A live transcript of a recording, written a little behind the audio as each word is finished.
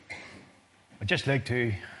I'd just like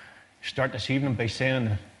to start this evening by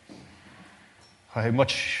saying how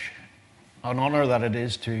much an honour that it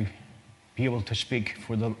is to be able to speak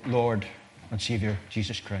for the Lord and Saviour,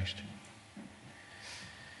 Jesus Christ.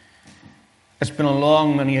 It's been a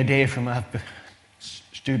long many a day from I've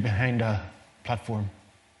stood behind a platform.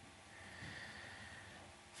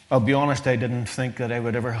 I'll be honest, I didn't think that I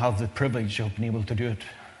would ever have the privilege of being able to do it.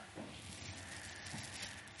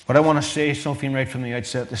 But I want to say something right from the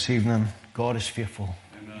outset this evening. God is faithful.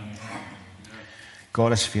 Amen.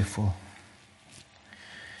 God is faithful.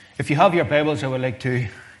 If you have your Bibles, I would like you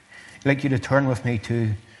to turn with me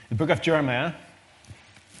to the book of Jeremiah.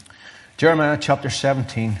 Jeremiah chapter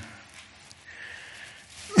 17.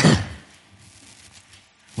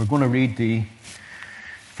 We're going to read the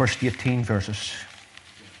first 18 verses.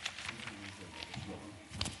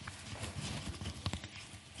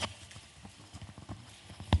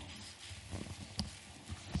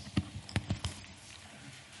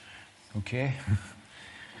 Okay.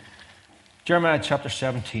 Jeremiah chapter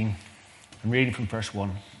 17. I'm reading from verse 1.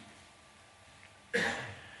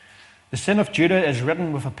 The sin of Judah is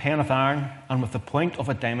written with a pen of iron and with the point of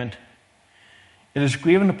a diamond. It is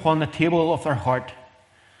graven upon the table of their heart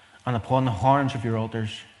and upon the horns of your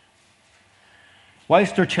altars.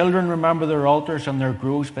 Whilst their children remember their altars and their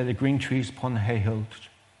groves by the green trees upon the high hills.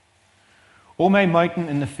 O my mountain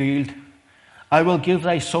in the field, I will give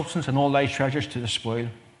thy substance and all thy treasures to the spoil,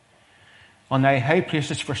 on thy high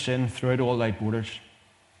places for sin throughout all thy borders.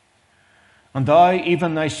 And thou,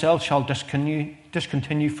 even thyself, shalt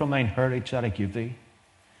discontinue from thine heritage that I give thee.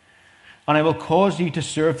 And I will cause thee to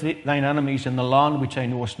serve thine enemies in the land which I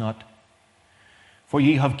knowest not. For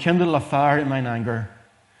ye have kindled a fire in mine anger,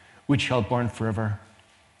 which shall burn forever.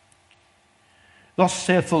 Thus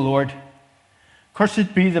saith the Lord,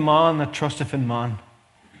 Cursed be the man that trusteth in man,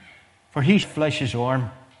 for he flesh his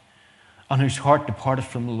arm, and whose heart departeth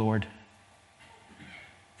from the Lord.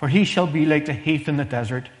 For he shall be like the heath in the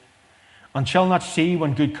desert, and shall not see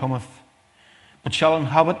when good cometh, but shall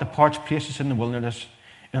inhabit the parched places in the wilderness,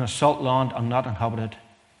 in a salt land, and not inhabit it.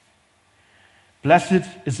 Blessed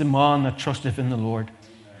is the man that trusteth in the Lord,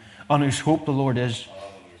 on whose hope the Lord is.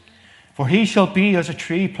 For he shall be as a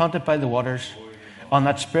tree planted by the waters, and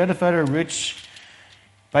that spreadeth out her roots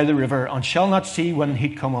by the river, and shall not see when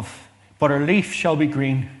heat cometh, but her leaf shall be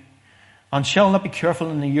green, and shall not be careful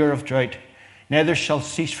in the year of drought, neither shall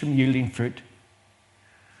cease from yielding fruit.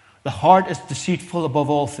 The heart is deceitful above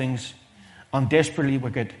all things, and desperately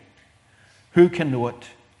wicked. Who can know it?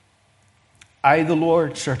 I, the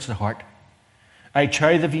Lord, search the heart. I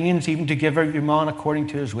try the veins, even to give every man according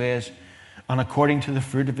to his ways, and according to the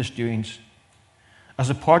fruit of his doings. As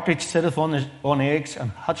a partridge sitteth on eggs,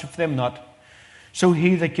 and hatcheth them not, so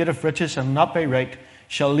he that getteth riches, and not by right,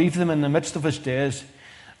 shall leave them in the midst of his days,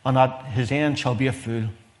 and at his end shall be a fool.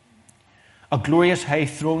 A glorious high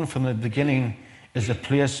throne from the beginning is the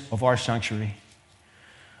place of our sanctuary.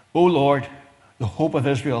 O Lord, the hope of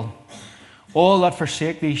Israel, all that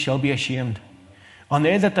forsake thee shall be ashamed, and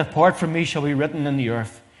they that depart from me shall be written in the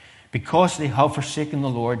earth, because they have forsaken the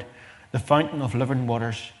Lord, the fountain of living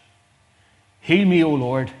waters. Heal me, O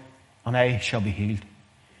Lord, and I shall be healed.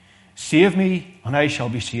 Save me, and I shall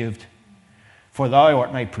be saved, for thou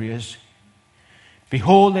art my praise.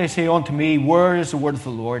 Behold, they say unto me, Where is the word of the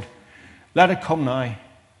Lord? Let it come now.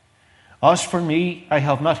 As for me, I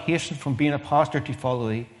have not hastened from being a pastor to follow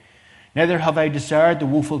thee, neither have I desired the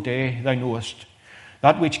woeful day thou knowest.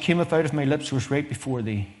 That which cameth out of my lips was right before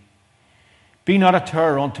thee. Be not a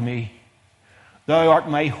terror unto me. Thou art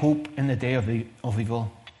my hope in the day of evil.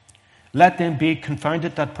 Let them be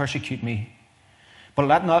confounded that persecute me, but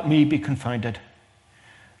let not me be confounded.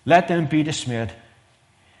 Let them be dismayed,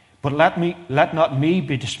 but let not me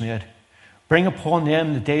be dismayed. Bring upon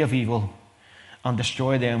them the day of evil, and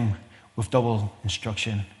destroy them with double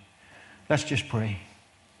instruction. Let's just pray.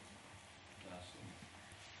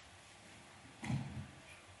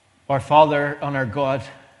 Our Father and our God,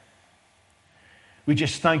 we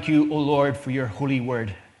just thank you, O Lord, for your holy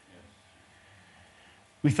word.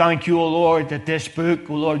 We thank you, O Lord, that this book,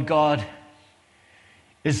 O Lord God,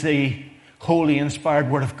 is the holy, inspired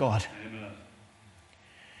word of God. Amen.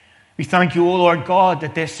 We thank you, O Lord God,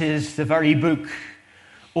 that this is the very book,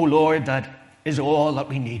 O Lord, that is all that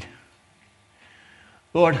we need.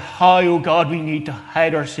 Lord, how, O God, we need to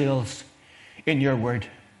hide ourselves in your word.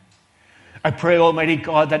 I pray, Almighty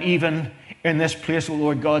God, that even in this place, O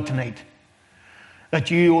Lord God, tonight,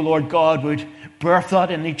 that you, O Lord God, would birth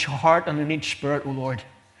that in each heart and in each spirit, O Lord.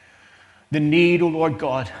 The need, O Lord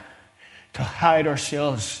God, to hide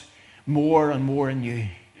ourselves more and more in you.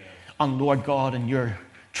 And Lord God, in your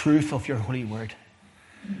truth of your holy word.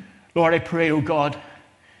 Lord, I pray, oh God,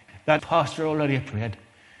 that pastor already prayed.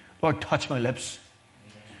 Lord, touch my lips.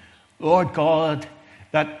 Lord God,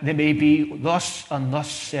 that they may be thus and thus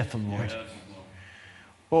saith the Lord.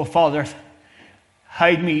 Oh Father,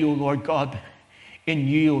 hide me, O Lord God, in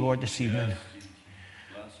you, O Lord, this evening.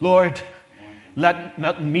 Lord, let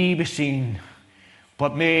not me be seen,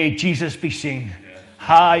 but may Jesus be seen,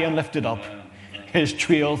 high and lifted up, his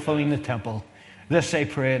trail filling the temple. This I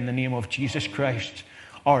pray in the name of Jesus Christ,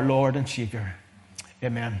 our Lord and Savior.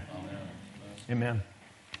 Amen. Amen.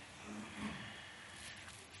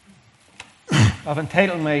 I've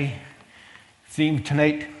entitled my theme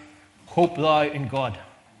tonight, Hope Thou in God.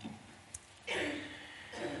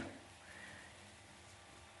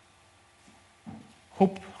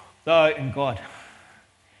 Hope thou in God.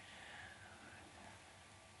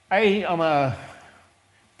 I am a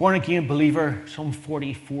born-again believer some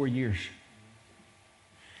 44 years.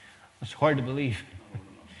 It's hard to believe.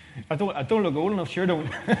 I don't look old enough, sure don't.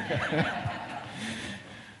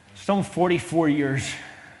 Some 44 years.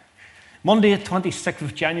 Monday, the 26th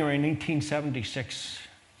of January 1976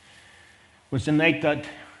 was the night that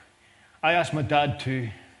I asked my dad to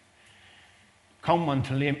come and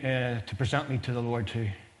to present me to the Lord, to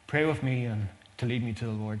pray with me and to lead me to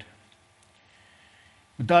the Lord.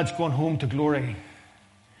 My dad's gone home to glory,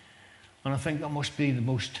 and I think that must be the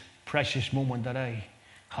most precious moment that I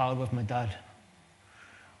had with my dad,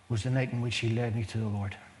 was the night in which he led me to the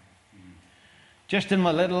Lord. Just in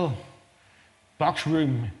my little box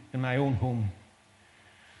room in my own home,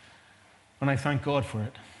 and I thank God for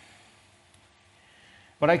it.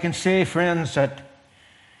 But I can say, friends, that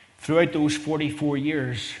throughout those 44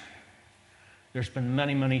 years, there's been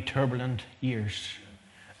many, many turbulent years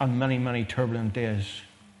and many, many turbulent days.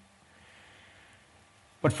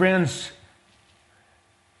 But friends,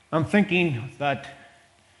 I'm thinking that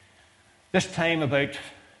this time about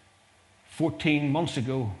 14 months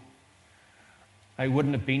ago, I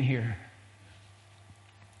wouldn't have been here.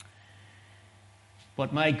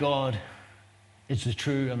 But my God is the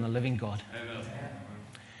true and the living God. Amen.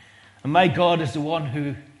 And my God is the one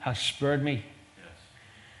who has spared me.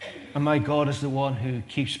 Yes. And my God is the one who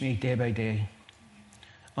keeps me day by day.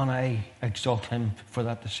 And I exalt him for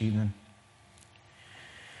that this evening.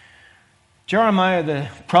 Jeremiah, the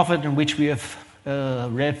prophet in which we have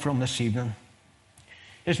read from this evening,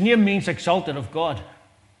 his name means exalted of God.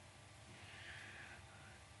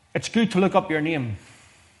 It's good to look up your name.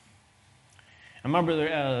 I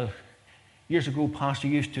remember years ago, Pastor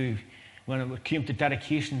used to, when it came to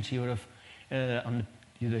dedications, he would have, on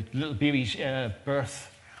the little baby's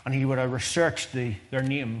birth, and he would have researched their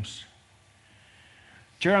names.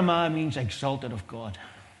 Jeremiah means exalted of God.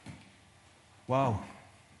 Wow.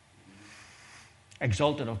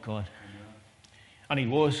 Exalted of God. And he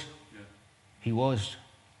was. He was.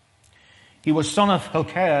 He was son of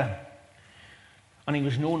Hilkiah, and he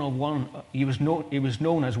was known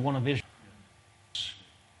as one of Israel.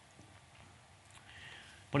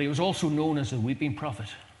 But he was also known as the weeping prophet.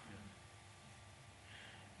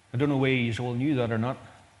 I don't know whether you all knew that or not,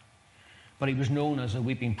 but he was known as the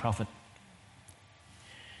weeping prophet.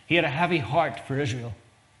 He had a heavy heart for Israel,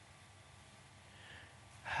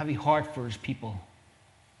 a heavy heart for his people.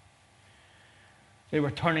 They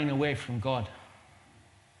were turning away from God,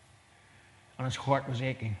 and his heart was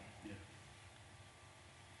aching.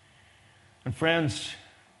 And friends,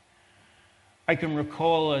 I can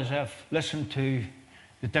recall as I've listened to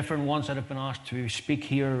the different ones that have been asked to speak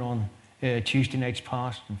here on Tuesday nights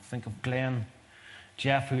past, and think of Glenn,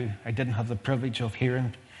 Jeff, who I didn't have the privilege of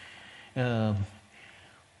hearing, on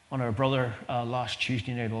our brother last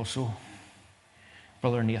Tuesday night also,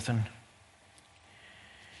 Brother Nathan.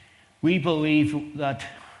 We believe that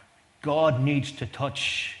God needs to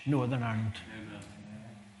touch Northern Ireland. Amen.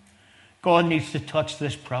 God needs to touch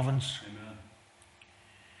this province. Amen.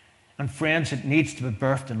 And friends, it needs to be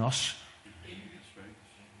birthed in us.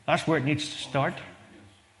 That's where it needs to start.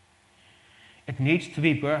 It needs to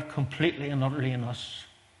be birthed completely and utterly in us.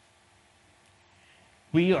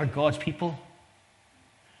 We are God's people.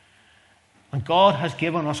 And God has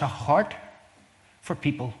given us a heart for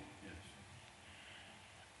people.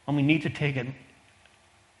 And we need to take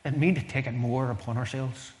it more upon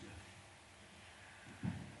ourselves.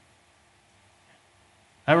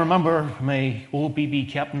 I remember my old BB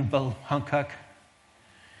captain, Bill Hancock,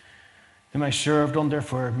 whom I served under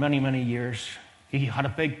for many, many years. He had a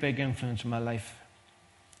big, big influence in my life.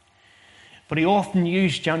 But he often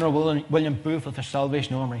used General William Booth of the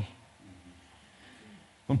Salvation Army.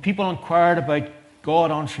 When people inquired about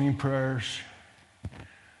God answering prayers,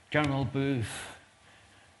 General Booth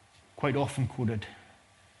quite often quoted,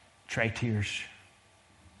 "Try tears."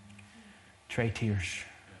 try tears.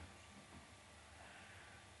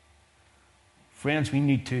 Friends, we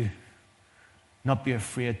need to not be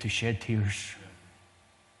afraid to shed tears.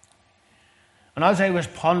 And as I was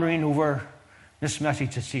pondering over this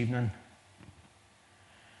message this evening,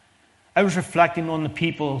 I was reflecting on the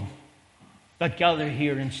people that gather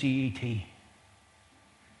here in CET.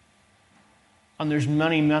 And there's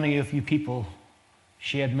many, many of you people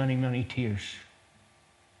shed many, many tears.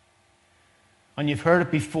 And you've heard it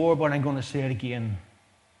before, but I'm going to say it again.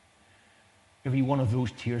 Every one of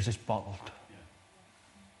those tears is bottled.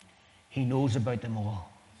 He knows about them all.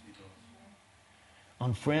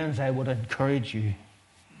 And friends, I would encourage you,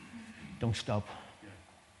 don't stop.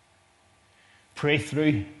 Pray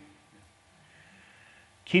through.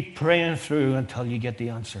 Keep praying through until you get the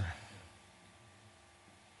answer.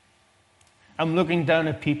 I'm looking down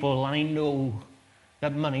at people, and I know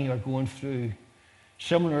that many are going through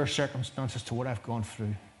similar circumstances to what I've gone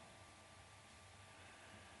through.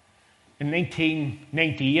 In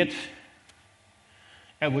 1998,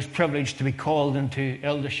 I was privileged to be called into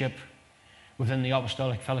eldership within the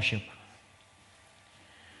Apostolic Fellowship.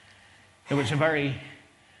 It was a very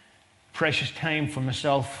precious time for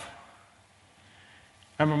myself.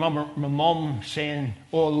 I remember my mum saying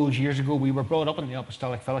all those years ago, we were brought up in the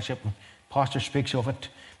Apostolic Fellowship, and Pastor speaks of it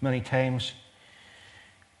many times.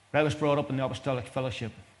 But I was brought up in the Apostolic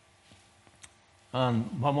Fellowship.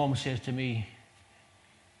 And my mum says to me,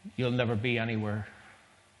 you'll never be anywhere.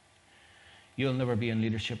 You'll never be in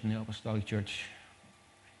leadership in the Apostolic Church.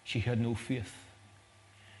 She had no faith.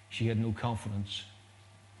 She had no confidence.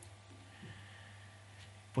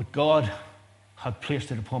 But God had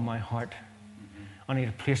placed it upon my heart. And He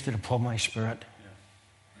had placed it upon my spirit.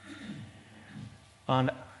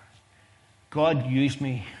 And God used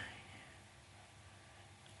me.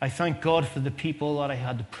 I thank God for the people that I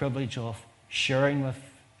had the privilege of sharing with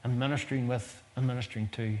and ministering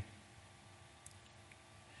to.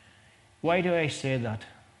 Why do I say that?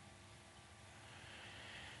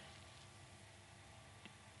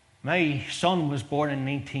 My son was born in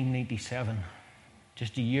 1997,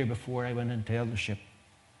 just a year before I went into eldership.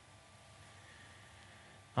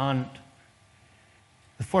 And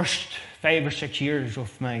the first 5 or 6 years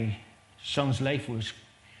of my son's life was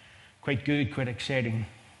quite good, quite exciting.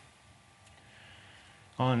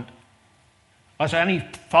 And as any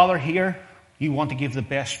father here, you want to give the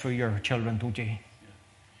best for your children, don't you?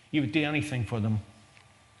 You would do anything for them.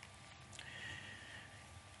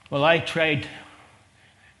 Well, I tried,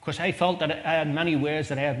 because I felt that I had many ways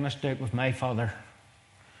that I had missed out with my father.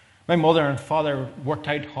 My mother and father worked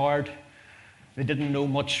out hard. They didn't know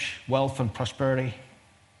much wealth and prosperity,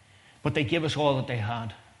 but they gave us all that they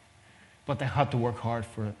had. But they had to work hard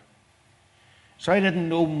for it. So I didn't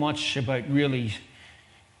know much about really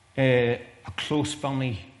a close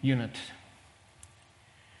family unit.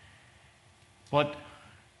 But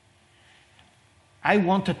I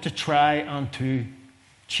wanted to try and to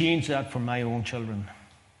change that for my own children.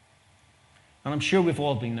 And I'm sure we've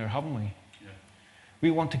all been there, haven't we? Yeah.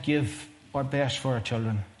 We want to give our best for our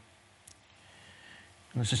children.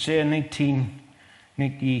 And as I say, in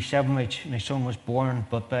 1997, my son was born,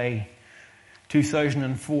 but by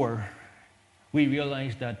 2004, we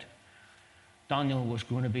realized that Daniel was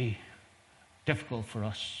going to be difficult for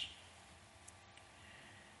us.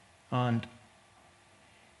 And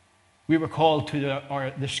we were called to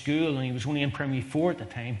the school, and he was only in primary 4 at the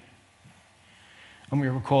time. And we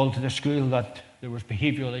were called to the school that there was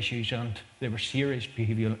behavioural issues, and there were serious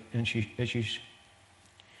behavioural issues.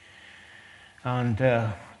 And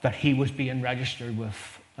that he was being registered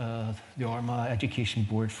with the Armagh Education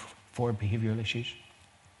Board for behavioural issues.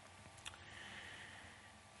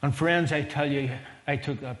 And friends, I tell you, I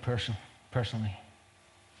took that personally.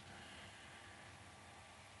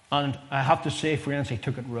 And I have to say, friends, I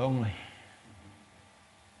took it wrongly.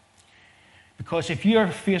 Because if you're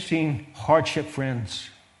facing hardship, friends,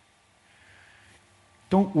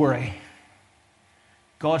 don't worry.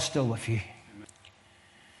 God's still with you.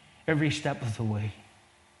 Every step of the way,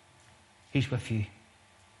 He's with you.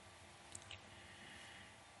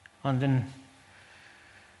 And then,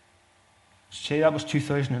 say that was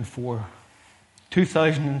 2004.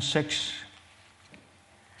 2006,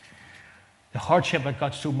 the hardship had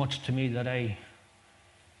got so much to me that I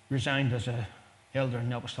resigned as an elder in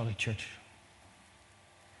the Apostolic Church.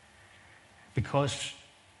 Because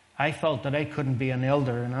I felt that I couldn't be an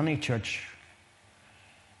elder in any church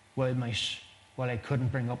while I couldn't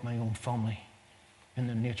bring up my own family in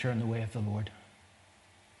the nature and the way of the Lord.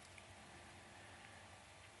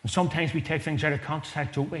 And sometimes we take things out of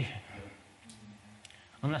context, don't we?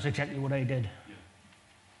 And that's exactly what I did.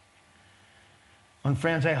 And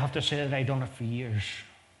friends, I have to say that I've done it for years.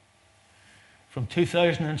 From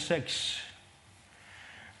 2006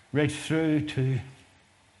 right through to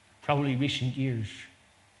probably recent years,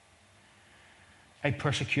 I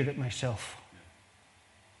persecuted myself.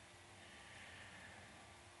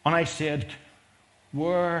 And I said,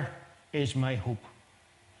 where is my hope?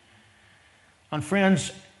 And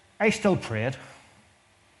friends, I still prayed.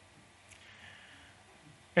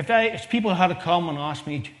 If people had to come and ask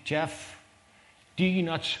me, Jeff, do you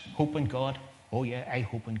not hope in God? Oh yeah, I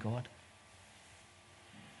hope in God.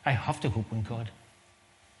 I have to hope in God.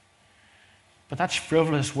 But that's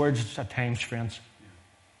frivolous words at times, friends.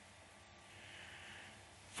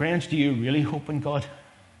 Friends, do you really hope in God?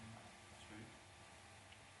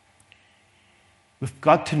 We've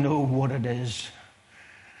got to know what it is.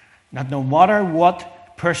 That no matter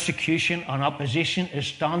what persecution and opposition is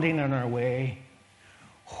standing in our way,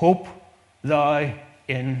 hope thou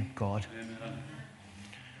in God. Amen.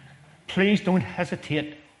 Please don't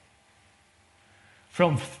hesitate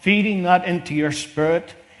from feeding that into your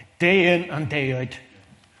spirit day in and day out.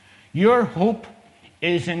 Your hope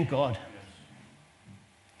is in God.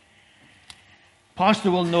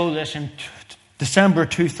 Pastor will know this in December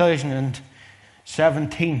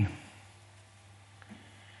 2017.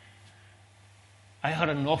 I had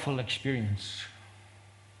an awful experience.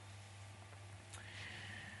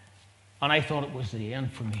 And I thought it was the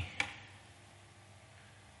end for me.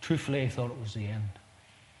 Truthfully, I thought it was the end.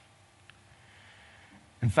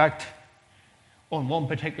 In fact, on one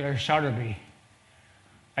particular Saturday,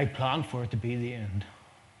 I planned for it to be the end.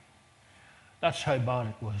 That's how bad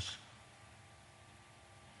it was.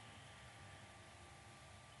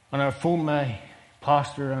 And I phoned my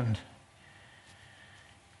pastor and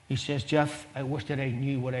he says, Jeff, I wish that I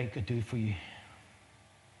knew what I could do for you.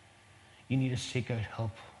 You need to seek out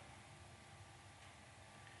help.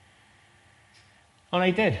 And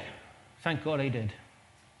I did. Thank God I did.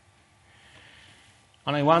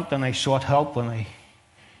 And I went and I sought help, and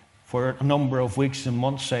for a number of weeks and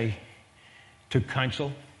months, I took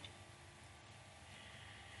counsel.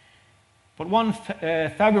 But one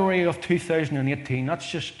February of 2018, that's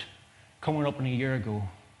just coming up in a year ago,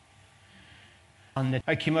 and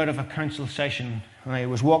I came out of a counsel session, and I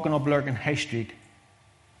was walking up Lurgan High Street,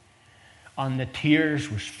 and the tears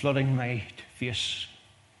was flooding my face.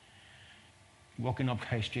 Walking up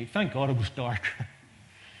High Street. Thank God it was dark.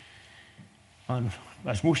 And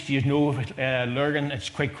as most of you know, Lurgan, it's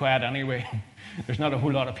quite quiet anyway. There's not a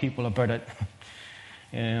whole lot of people about it.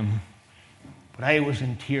 But I was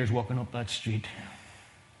in tears walking up that street.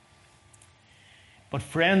 But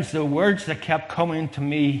friends, the words that kept coming to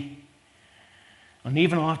me, and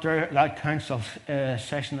even after that council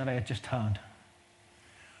session that I had just had,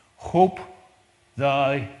 hope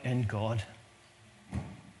thou in God.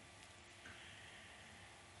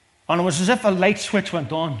 And it was as if a light switch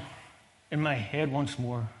went on in my head once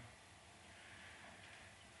more.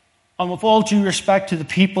 And with all due respect to the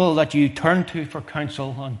people that you turn to for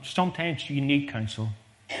counsel, and sometimes you need counsel.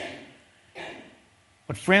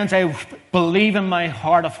 But friends, I believe in my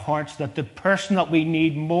heart of hearts that the person that we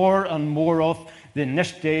need more and more of in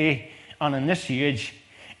this day and in this age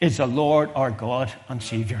is the Lord our God and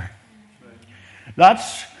Savior.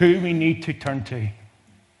 That's who we need to turn to.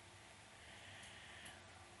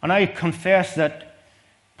 And I confess that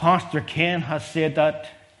Pastor Ken has said that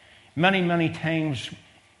many, many times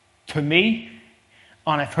to me,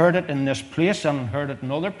 and I've heard it in this place and heard it in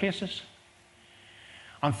other places.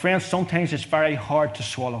 And friends, sometimes it's very hard to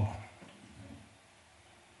swallow.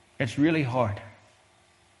 It's really hard.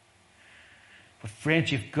 But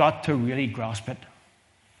friends, you've got to really grasp it.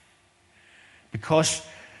 Because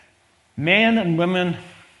men and women,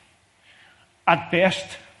 at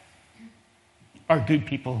best, are good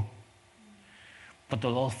people, but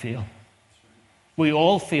they'll all fail. We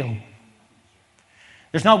all fail.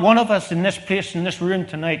 There's not one of us in this place, in this room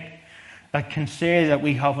tonight, that can say that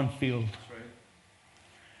we haven't failed.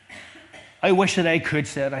 I wish that I could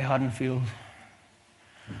say that I hadn't failed.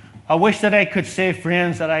 I wish that I could say,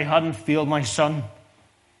 friends, that I hadn't failed my son,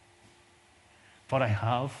 but I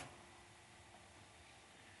have.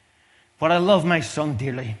 But I love my son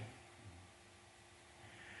dearly.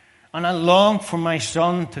 And I long for my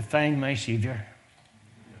son to find my Savior.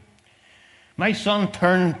 My son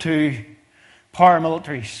turned to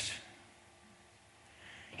paramilitaries.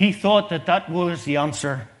 He thought that that was the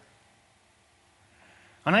answer.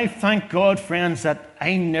 And I thank God, friends, that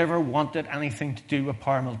I never wanted anything to do with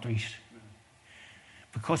paramilitaries.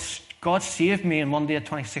 Because God saved me on Monday, the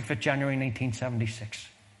 26th of January, 1976.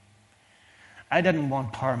 I didn't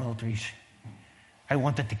want paramilitaries. I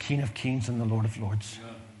wanted the King of Kings and the Lord of Lords.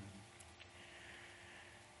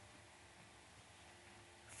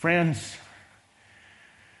 Friends,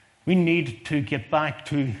 we need to get back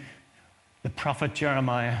to the prophet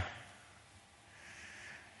Jeremiah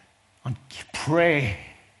and pray.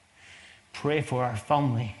 Pray for our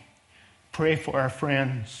family. Pray for our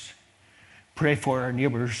friends. Pray for our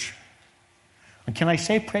neighbours. And can I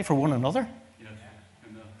say pray for one another? Yes.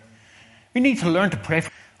 We need to learn to pray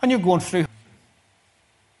for when you're going through.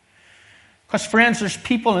 Because friends, there's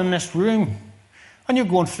people in this room and you're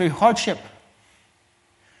going through hardship.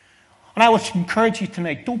 And I would encourage you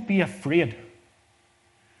tonight, don't be afraid.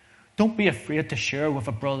 Don't be afraid to share with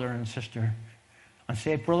a brother and sister and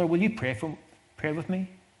say, brother, will you pray with me?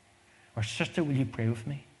 Or sister, will you pray with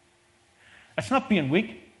me? It's not being weak.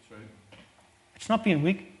 That's right. It's not being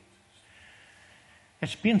weak.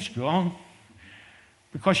 It's being strong.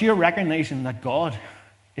 Because you're recognizing that God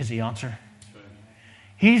is the answer. Right.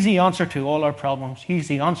 He's the answer to all our problems. He's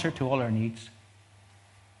the answer to all our needs.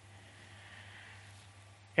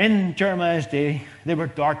 In Jeremiah's day, there were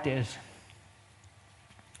dark days.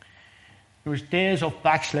 There was days of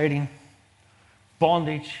backsliding,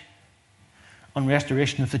 bondage, and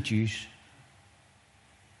restoration of the Jews.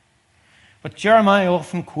 But Jeremiah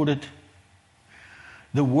often quoted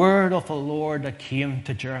the word of the Lord that came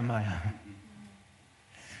to Jeremiah.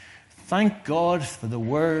 Thank God for the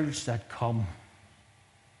words that come.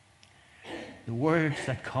 The words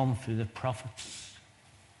that come through the prophets.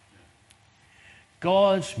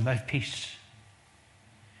 God's mouthpiece.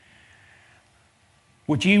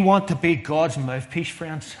 Would you want to be God's mouthpiece,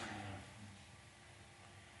 friends?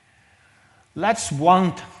 Let's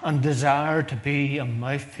want and desire to be a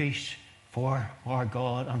mouthpiece for our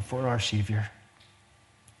God and for our Saviour.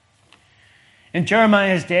 In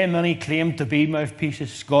Jeremiah's day, many claimed to be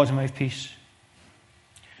mouthpieces, God's mouthpiece.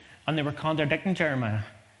 And they were contradicting Jeremiah.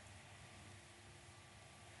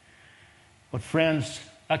 But friends,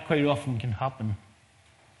 that quite often can happen.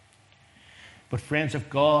 But friends, if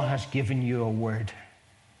God has given you a word,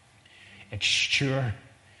 it's sure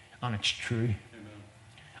and it's true. Amen.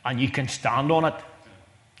 And you can stand on it.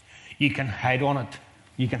 You can hide on it.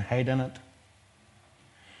 You can hide in it.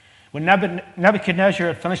 When Nebuchadnezzar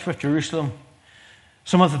had finished with Jerusalem,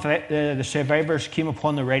 some of the survivors came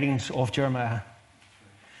upon the writings of Jeremiah.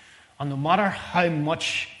 And no matter how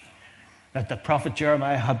much that the prophet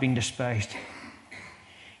Jeremiah had been despised,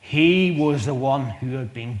 he was the one who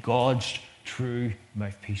had been God's true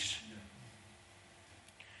mouthpiece.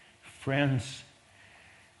 Friends,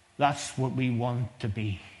 that's what we want to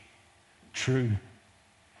be. True.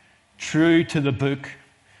 True to the book.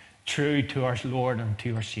 True to our Lord and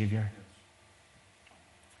to our Saviour.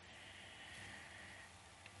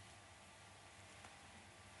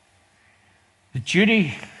 The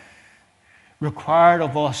duty required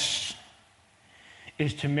of us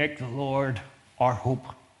is to make the Lord our hope.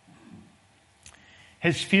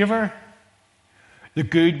 His favour, the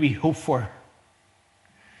good we hope for,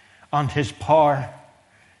 and His power,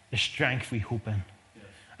 the strength we hope in. Yes.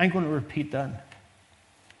 I'm going to repeat that.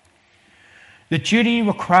 The duty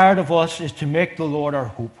required of us is to make the Lord our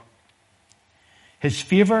hope. His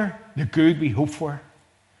favour, the good we hope for,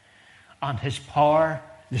 and His power,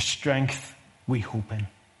 the strength we hope in.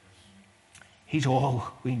 He's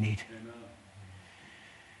all we need. Amen.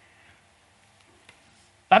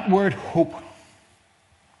 That word hope,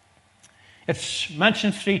 it's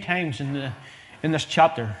mentioned 3 times in this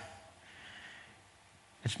chapter.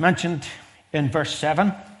 It's mentioned in verse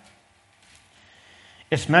 7.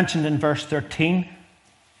 It's mentioned in verse 13.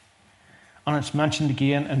 And it's mentioned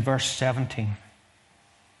again in verse 17.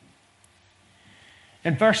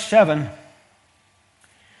 In verse 7,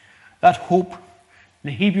 that hope,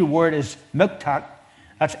 the Hebrew word is mibtach.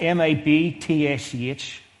 That's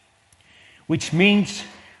M-I-B-T-A-C-H, which means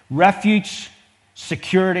refuge,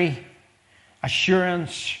 security,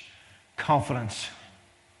 assurance, confidence.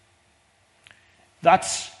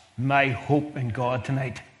 That's my hope in God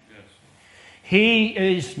tonight. Yes. He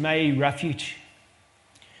is my refuge.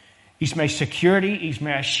 He's my security. He's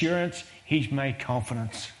my assurance. He's my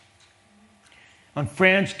confidence. And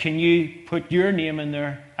friends, can you put your name in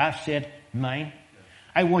there? I've said mine. Yes.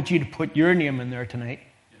 I want you to put your name in there tonight.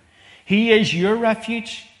 Yes. He is your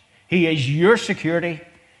refuge. He is your security.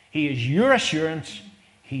 He is your assurance.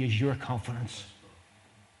 He is your confidence.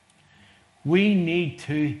 We need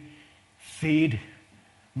to feed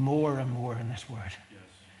more and more in this word. Yes.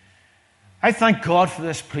 I thank God for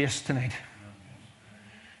this place tonight.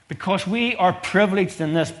 Because we are privileged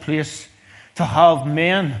in this place to have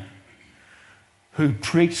men who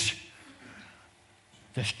preach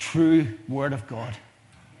this true word of God.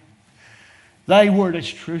 Thy word is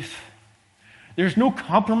truth. There's no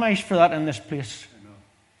compromise for that in this place.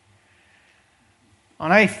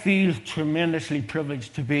 And I feel tremendously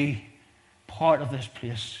privileged to be part of this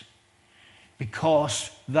place, because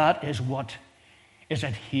that is what is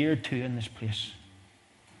adhered to in this place.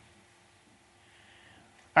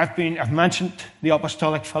 I've mentioned the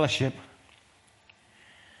Apostolic Fellowship.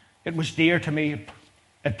 It was dear to me.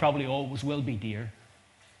 It probably always will be dear.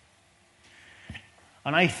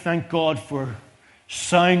 And I thank God for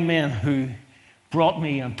sound men who brought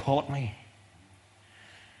me and taught me.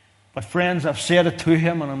 But friends, I've said it to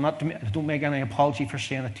him, and I don't make any apology for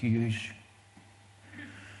saying it to you.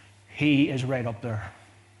 He is right up there.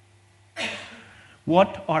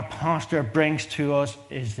 What our pastor brings to us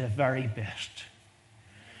is the very best.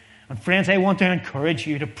 And friends, I want to encourage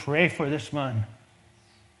you to pray for this man.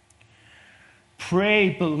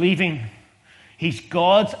 Pray believing he's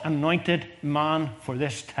God's anointed man for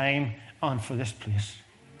this time and for this place.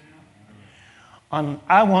 And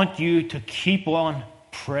I want you to keep on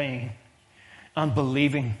praying and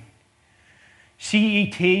believing.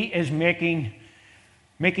 CET is making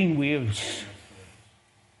waves.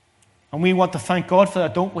 And we want to thank God for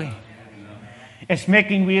that, don't we? It's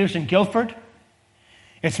making waves in Guildford.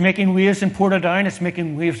 It's making waves in Portadown. It's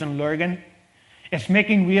making waves in Lurgan. It's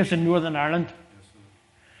making waves in Northern Ireland.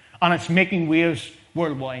 And it's making waves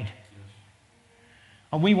worldwide.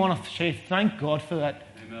 And we want to say thank God for that.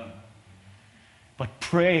 Amen. But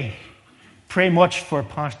pray. Pray much for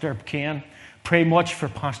Pastor Ken. Pray much for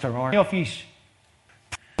Pastor Aaron.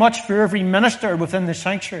 Much for every minister within the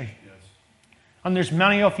sanctuary. Yes. And there's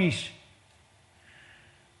many of you.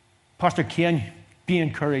 Pastor Ken, be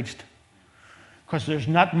encouraged. Because there's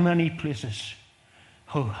not many places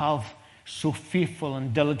who have so faithful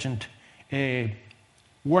and diligent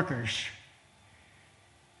workers.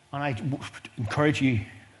 And I encourage you.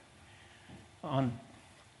 And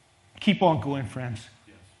keep on going, friends.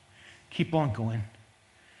 Yes. Keep on going.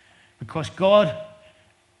 Because God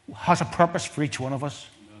has a purpose for each one of us.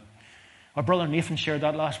 Amen. Our brother Nathan shared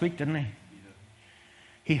that last week, didn't he? Yeah.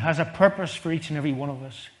 He has a purpose for each and every one of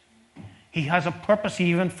us. He has a purpose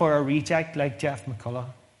even for a reject like Jeff McCullough.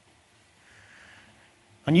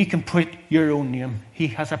 And you can put your own name. He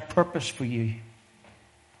has a purpose for you.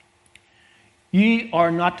 You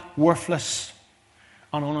are not worthless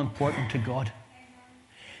and unimportant to God.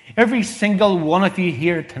 Every single one of you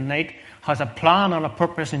here tonight has a plan and a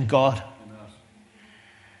purpose in God.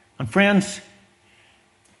 And friends,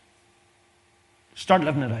 start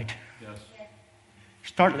living it out. Yes.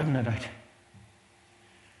 Start living it out.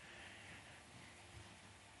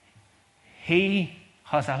 He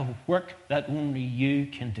has a work that only you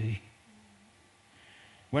can do.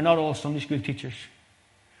 We're not all Sunday school teachers.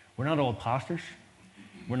 We're not all pastors.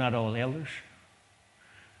 We're not all elders.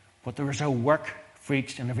 But there is a work for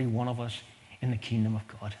each and every one of us in the kingdom of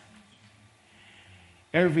God.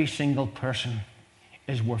 Every single person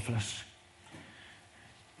is worthless.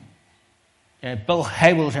 Bill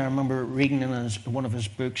Hybels, I remember reading in one of his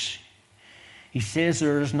books, he says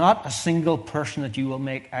there is not a single person that you will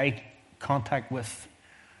make eye contact with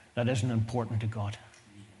that isn't important to God.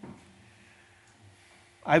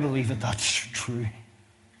 I believe that that's true.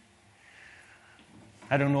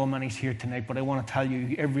 I don't know how many's here tonight, but I want to tell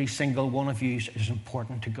you, every single one of you is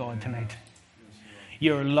important to God tonight.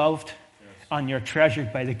 You're loved and you're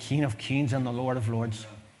treasured by the King of Kings and the Lord of Lords.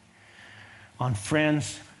 And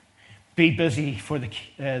friends, be busy for the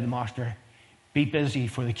Master. Be busy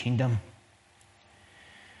for the kingdom.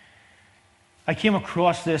 I came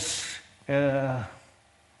across this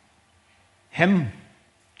hymn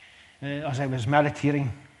as I was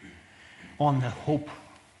meditating on the hope,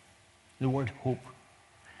 the word hope.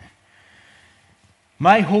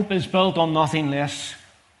 My hope is built on nothing less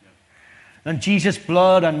than Jesus'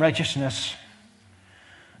 blood and righteousness.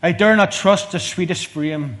 I dare not trust the sweetest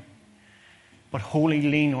frame, but wholly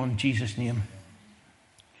lean on Jesus' name.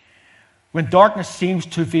 When darkness seems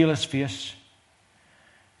to veil his face,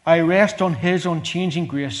 I rest on his unchanging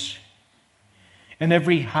grace. In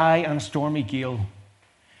every high and stormy gale,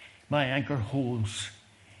 my anchor holds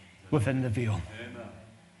within the veil. Amen.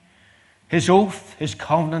 His oath, his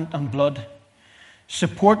covenant and blood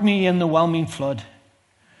support me in the whelming flood.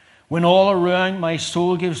 When all around my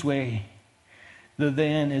soul gives way, he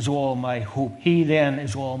then is all my hope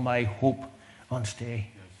and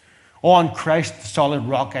stay. Yes. On Christ the solid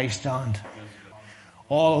rock I stand. Yes.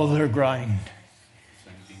 All other ground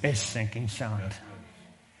is sinking sand.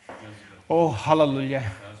 Oh, hallelujah.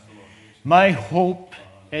 My hope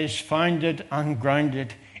is founded and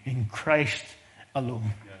grounded in Christ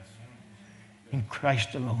alone. In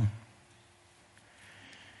Christ alone.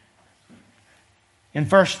 In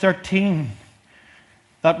verse 13,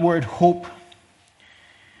 that word hope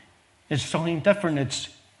is something different. It's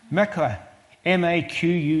Miquah,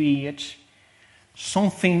 M-I-Q-U-E-H.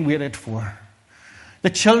 Something waited for. The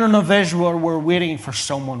children of Israel were waiting for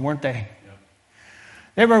someone, weren't they? Yep.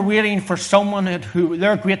 They were waiting for someone who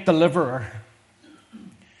their great deliverer.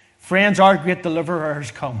 Friends, our great deliverer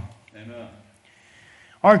has come. Amen.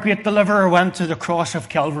 Our great deliverer went to the cross of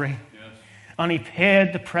Calvary. Yes. And he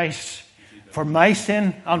paid the price for my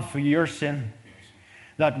sin and for your sin,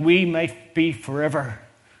 that we might be forever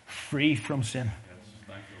free from sin. Yes.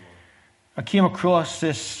 Thank you, Lord. I came across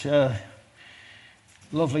this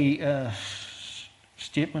lovely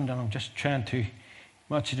statement, and I'm just trying to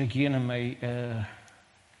match it again in my...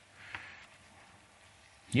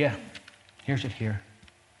 here's it here.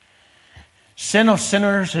 Sin of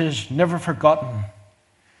sinners is never forgotten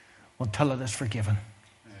until it is forgiven.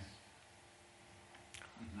 Yes.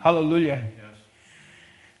 Mm-hmm. Hallelujah. Yes.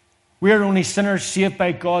 We are only sinners saved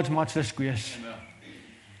by God's matchless grace. Amen.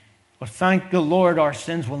 But thank the Lord, our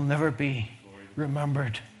sins will never be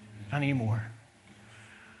remembered anymore.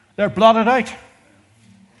 They're blotted out.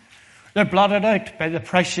 They're blotted out by the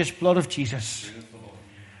precious blood of Jesus.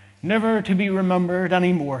 Never to be remembered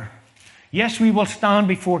anymore. Yes, we will stand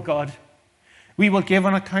before God. We will give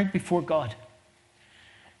an account before God.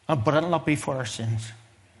 But it will not be for our sins.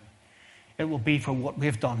 It will be for what we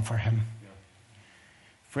have done for Him.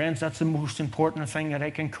 Friends, that's the most important thing that I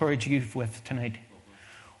can encourage you with tonight.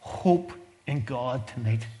 Hope in God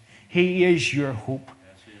tonight. He is your hope.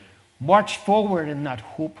 March forward in that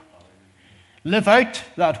hope. Live out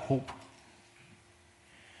that hope.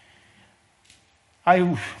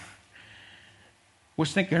 I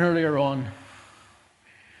was thinking earlier on,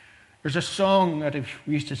 there's a song that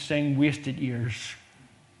we used to sing, Wasted Years.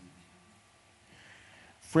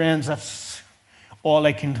 Friends, that's all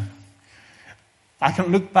I can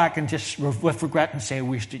look back and just with regret and say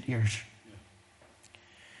wasted years.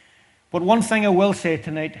 But one thing I will say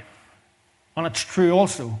tonight, and it's true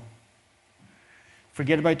also,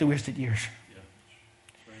 forget about the wasted years.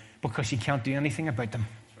 Because you can't do anything about them.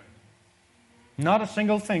 Not a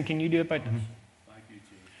single thing can you do about them.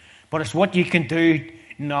 But it's what you can do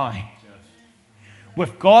now.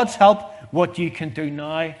 With God's help, what you can do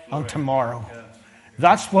now and tomorrow.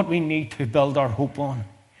 That's what we need to build our hope on.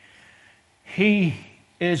 He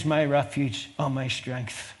is my refuge and my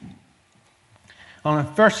strength. And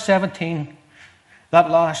in verse 17, that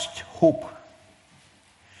last hope,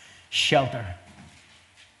 shelter.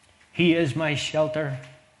 He is my shelter.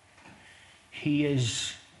 He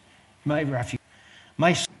is my refuge.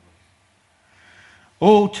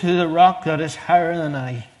 Oh, to the rock that is higher than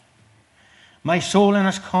I. My soul in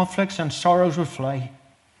its conflicts and sorrows would fly.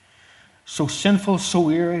 So sinful, so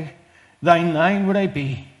weary, thine would I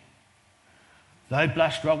be. Thou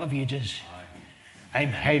blessed rock of ages,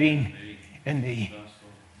 I'm hiding in thee.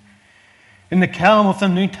 In the calm of the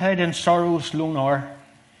noontide and sorrow's lone hour,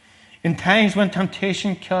 in times when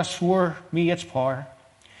temptation casts o'er me its power,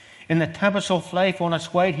 in the tempest of life on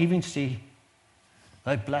its wide heaving sea,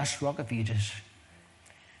 thou blessed rock of ages,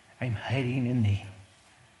 I'm hiding in thee.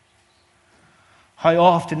 How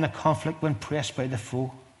oft in the conflict when pressed by the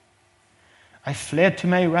foe, I fled to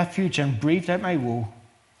my refuge and breathed out my woe.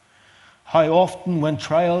 How often when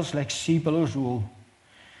trials like sea billows roll,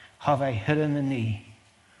 have I hidden in thee,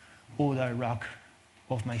 O thou rock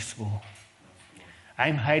of my soul.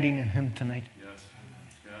 I'm hiding in Him tonight.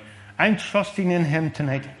 I'm trusting in Him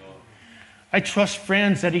tonight. I trust,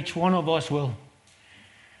 friends, that each one of us will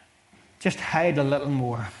just hide a little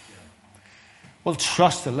more. We'll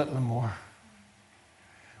trust a little more.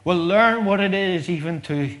 We'll learn what it is even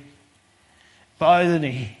to bow the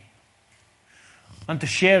knee and to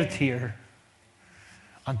shed a tear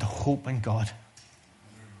and to hope in God.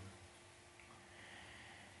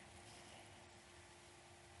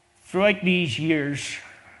 Throughout these years,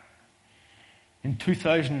 in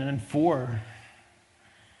 2004,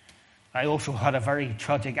 I also had a very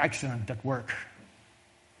tragic accident at work.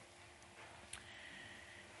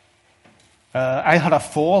 I had a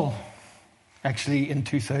fall, actually, in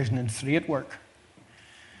 2003 at work.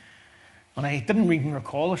 And I didn't even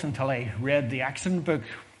recall it until I read the accident book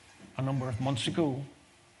a number of months ago.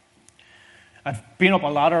 I'd been up a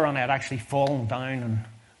ladder and I'd actually fallen down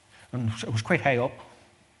and it was quite high up.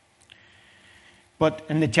 But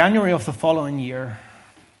in the January of the following year,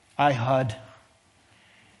 I had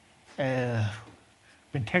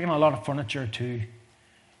been taking a lot of furniture to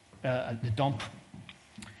the dump.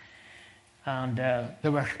 And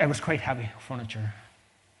it was quite heavy furniture.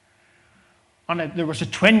 And there was a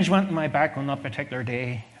twinge went in my back on that particular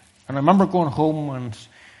day. And I remember going home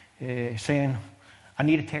and saying, I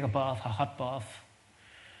need to take a bath, a hot bath,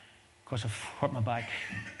 because I've hurt my back.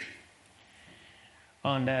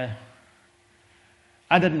 And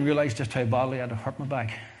I didn't realize just how badly I'd hurt my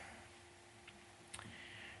back.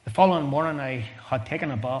 The following morning, I had taken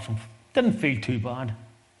a bath and didn't feel too bad.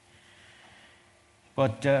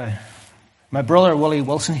 But my brother, Willie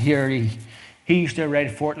Wilson here, he used to ride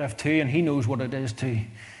a forklift too, and he knows what it is to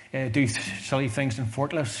do silly things in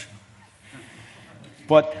forklifts.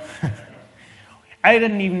 But I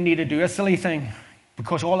didn't even need to do a silly thing,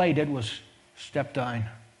 because all I did was step down.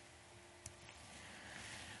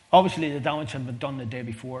 Obviously, the damage had been done the day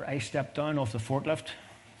before. I stepped down off the forklift.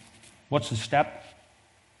 What's the step?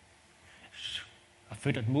 A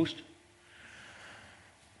foot at most.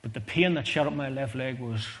 But the pain that shot up my left leg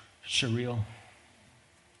was surreal.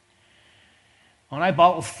 And I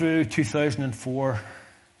battled through 2004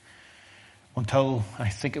 until I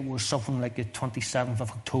think it was something like the 27th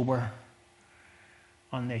of October,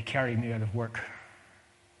 and they carried me out of work.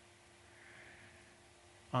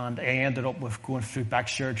 And I ended up with going through back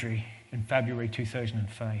surgery in February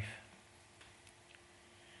 2005.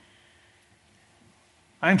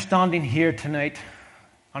 I'm standing here tonight,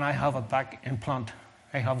 and I have a back implant.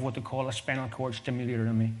 I have what they call a spinal cord stimulator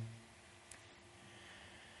in me.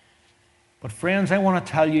 But friends, I want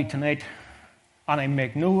to tell you tonight, and I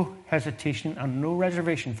make no hesitation and no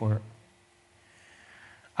reservation for it,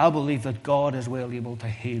 I believe that God is well able to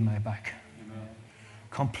heal my back. Amen.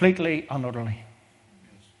 Completely and utterly.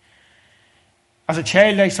 As a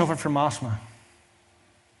child, I suffered from asthma.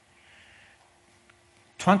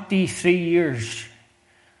 23 years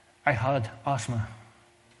I had asthma.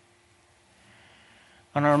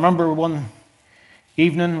 And I remember one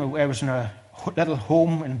evening, I was in a little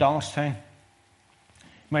home in Donaldstown.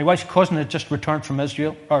 My wife's cousin had just returned from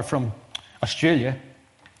from Australia.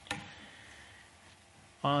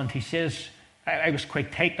 And he says, I was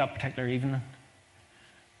quite tight that particular evening.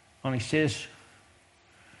 And he says,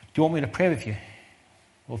 do you want me to pray with you?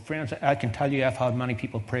 Well, friends, I can tell you I've had many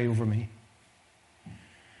people pray over me.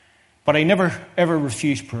 But I never, ever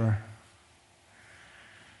refused prayer.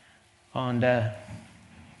 And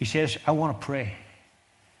he says, I want to pray.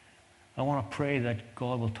 I want to pray that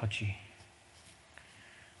God will touch you.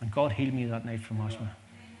 And God healed me that night from asthma.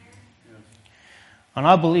 And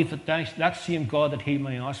I believe that that same God that healed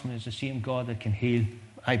my asthma is the same God that can heal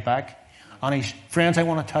my back. And friends, I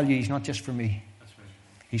want to tell you, he's not just for me.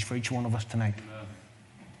 He's for each one of us tonight.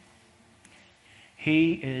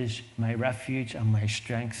 He is my refuge and my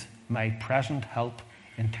strength, my present help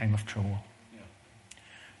in time of trouble.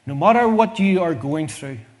 No matter what you are going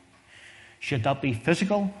through, should that be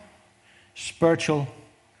physical, spiritual,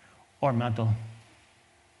 or mental,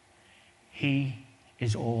 He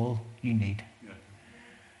is all you need.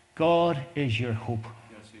 God is your hope.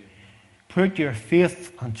 Put your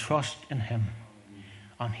faith and trust in Him,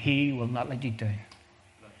 and He will not let you down.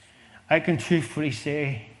 I can truthfully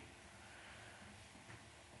say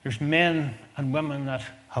there's men and women that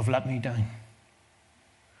have let me down.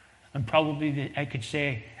 And probably I could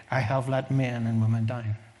say I have let men and women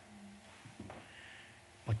down.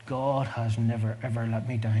 But God has never, ever let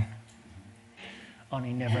me down. And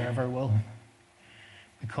He never, ever will.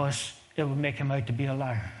 Because it would make Him out to be a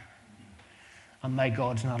liar. And my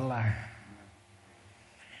God's not a liar.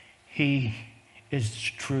 He is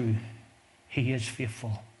true. He is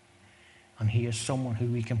faithful. And He is someone who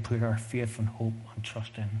we can put our faith and hope and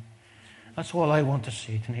trust in. That's all I want to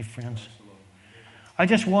say tonight, friends. I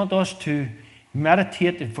just want us to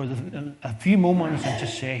meditate for a few moments and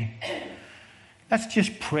just say, let's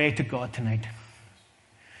just pray to God tonight.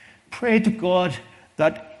 Pray to God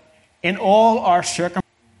that in all our circumstances,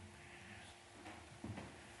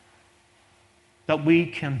 that we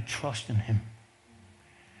can trust in Him.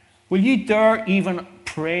 Will you dare even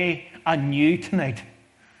pray anew tonight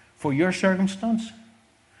for your circumstance?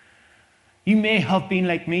 You may have been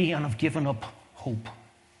like me and have given up hope.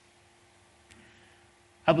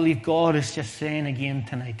 I believe God is just saying again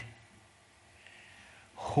tonight,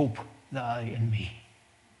 hope thou in me.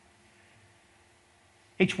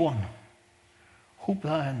 Each one, hope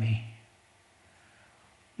thou in me.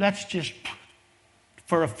 Let's just,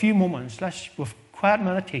 for a few moments, with quiet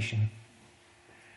meditation,